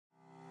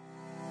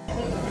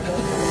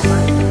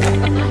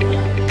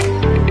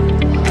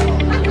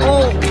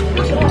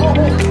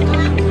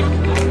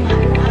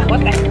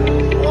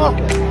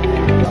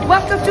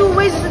Welcome to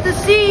Oasis at the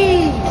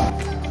Sea!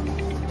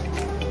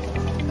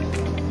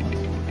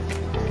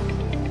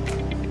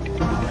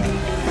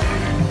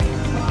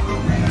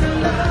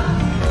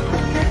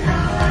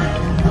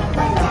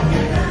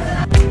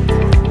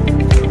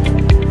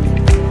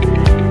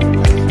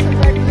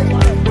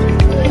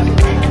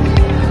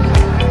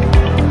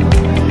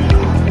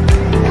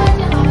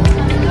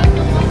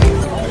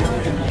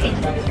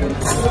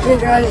 Okay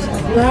guys,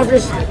 we have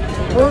this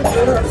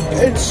burger.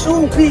 It's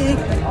so big.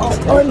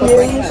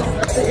 Onions.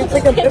 It's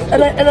like I'm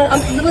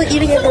literally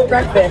eating it for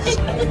breakfast.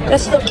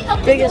 That's the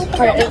biggest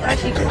part. It's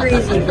actually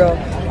crazy, bro. I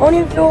don't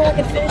even feel like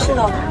I can finish it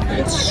off.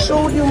 It's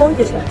so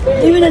humongous.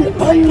 Even an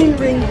onion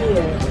ring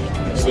here.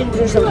 Just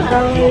eating some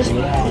fries.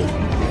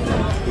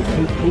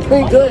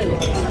 Very good.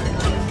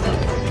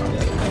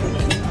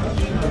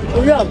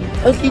 Oh yeah,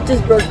 let's eat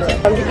this burger.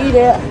 I'm gonna eat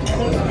it.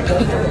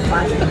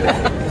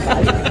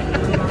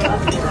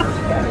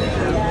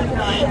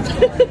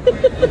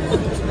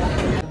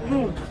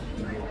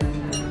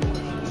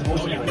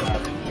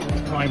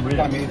 Prime rib.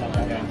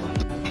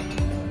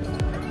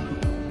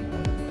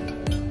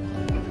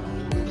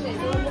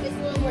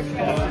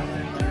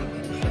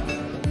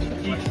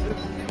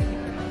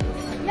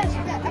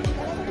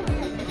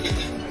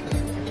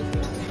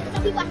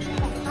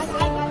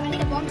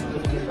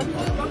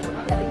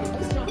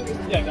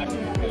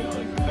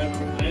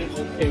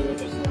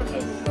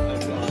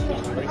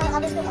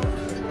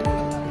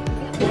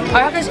 I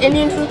have this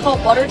Indian food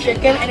called butter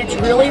chicken, and it's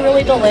really,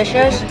 really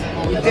delicious.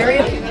 Very.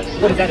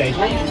 What is that, Asian?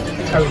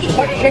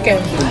 Butter chicken.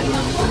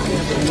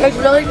 It's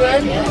really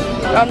good.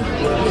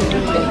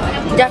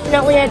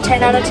 Definitely a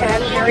 10 out of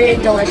 10. Very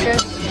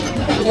delicious.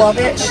 Love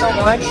it so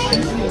much.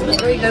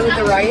 Really good with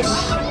the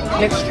rice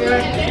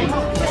mixture.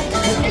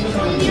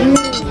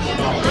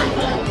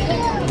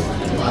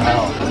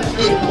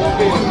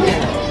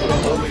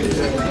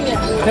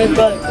 It's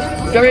good.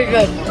 Very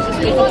good.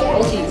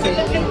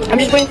 I'm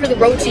just waiting for the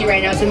roti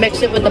right now to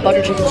mix it with the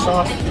butter chicken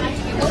sauce.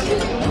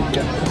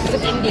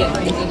 It's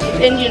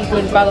Indian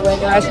food, by the way,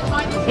 guys.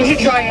 You should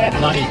try it.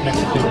 Not eat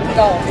Mexican.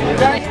 No.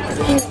 Guys,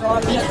 eating raw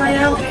beef right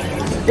now.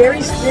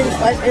 Very thin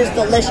slice. It is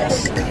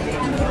delicious.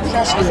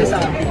 Trust me. It's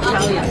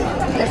Italian.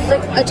 It's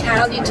like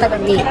Italian type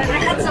of meat.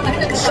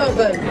 It's so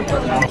good.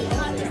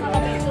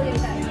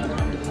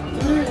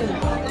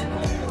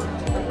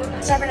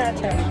 7 out of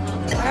 10.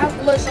 I have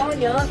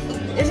lasagna.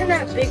 Isn't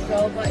that big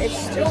though, but it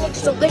still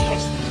looks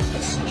delicious.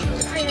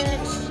 Let's try it.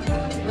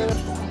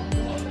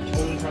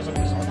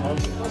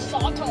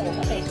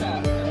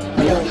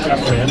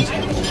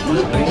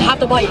 Have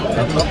to bite.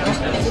 That's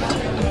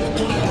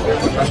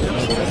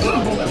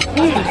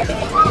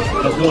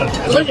good.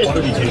 It's like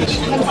buttery taste.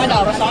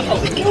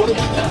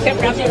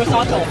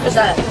 What's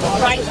that?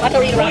 Rice. It's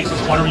buttery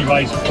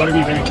rice.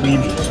 Buttery, very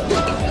creamy.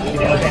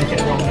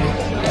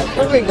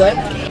 That's pretty good.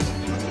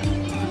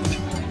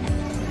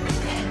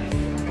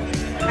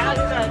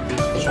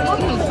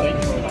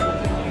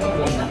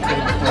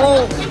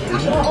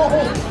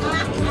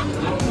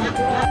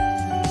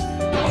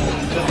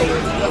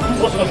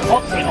 What's the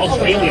pubs in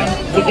Australia?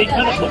 Because they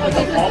kind of look like a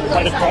pub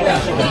right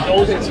across the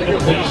windows instead of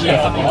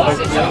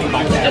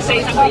just say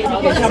something.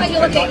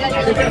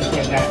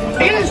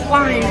 It is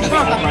fine. It's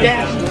not the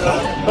best,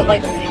 but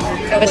like,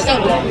 it's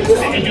still good.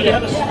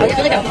 I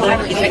feel like a 5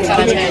 or 6 out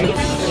of 10.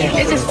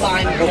 It's just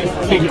fine.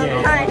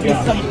 Hi,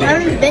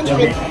 I'm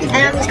Benjamin, and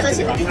I'm his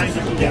cousin.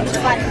 It's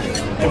fine.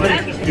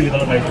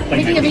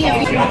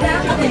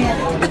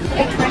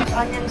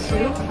 Onion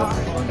soup.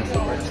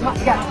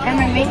 Yeah, and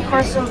my main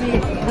course will be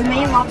the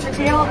main lobster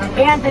tail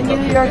and the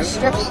New York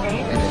strip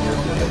steak.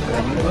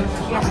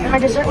 Yes, and my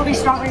dessert will be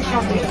strawberry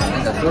shortcake.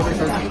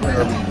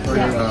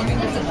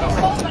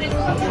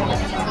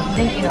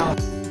 Thank you.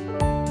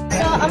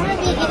 So I'm gonna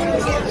be eating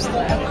this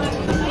lipstick.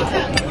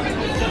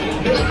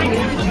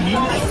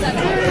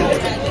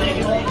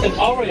 It's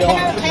already on.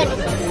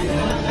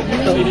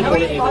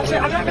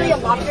 I'm not really a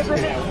lobster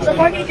person, so I'm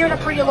probably gonna give it a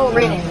pretty low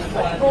rating.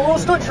 But we'll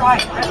still try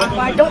it.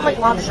 I don't like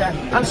lobster.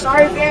 I'm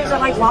sorry fans that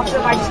like lobster,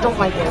 but I just don't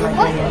like it.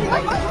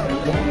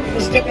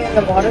 Just dip it in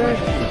the water.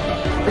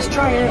 Let's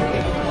try it.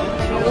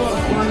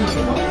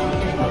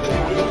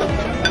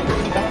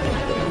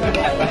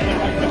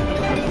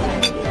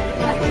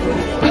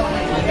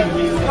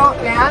 Not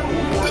bad.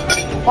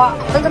 Wow,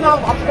 since I'm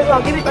not lobster,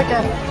 I'll give it like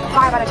a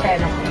 5 out of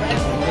 10.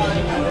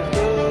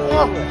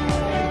 Oh.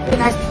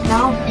 Guys,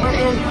 now we're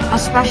in a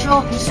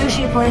special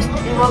sushi place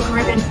in Royal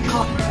Caribbean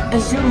called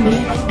Azumi,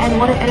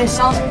 and it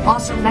sells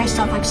awesome nice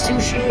stuff like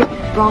sushi,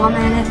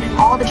 ramen,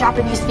 all the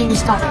Japanese themed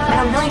stuff. And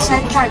I'm really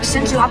excited to try it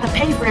since you have to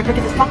pay for it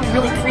because it's probably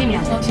really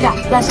premium. So yeah,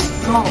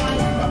 let's go.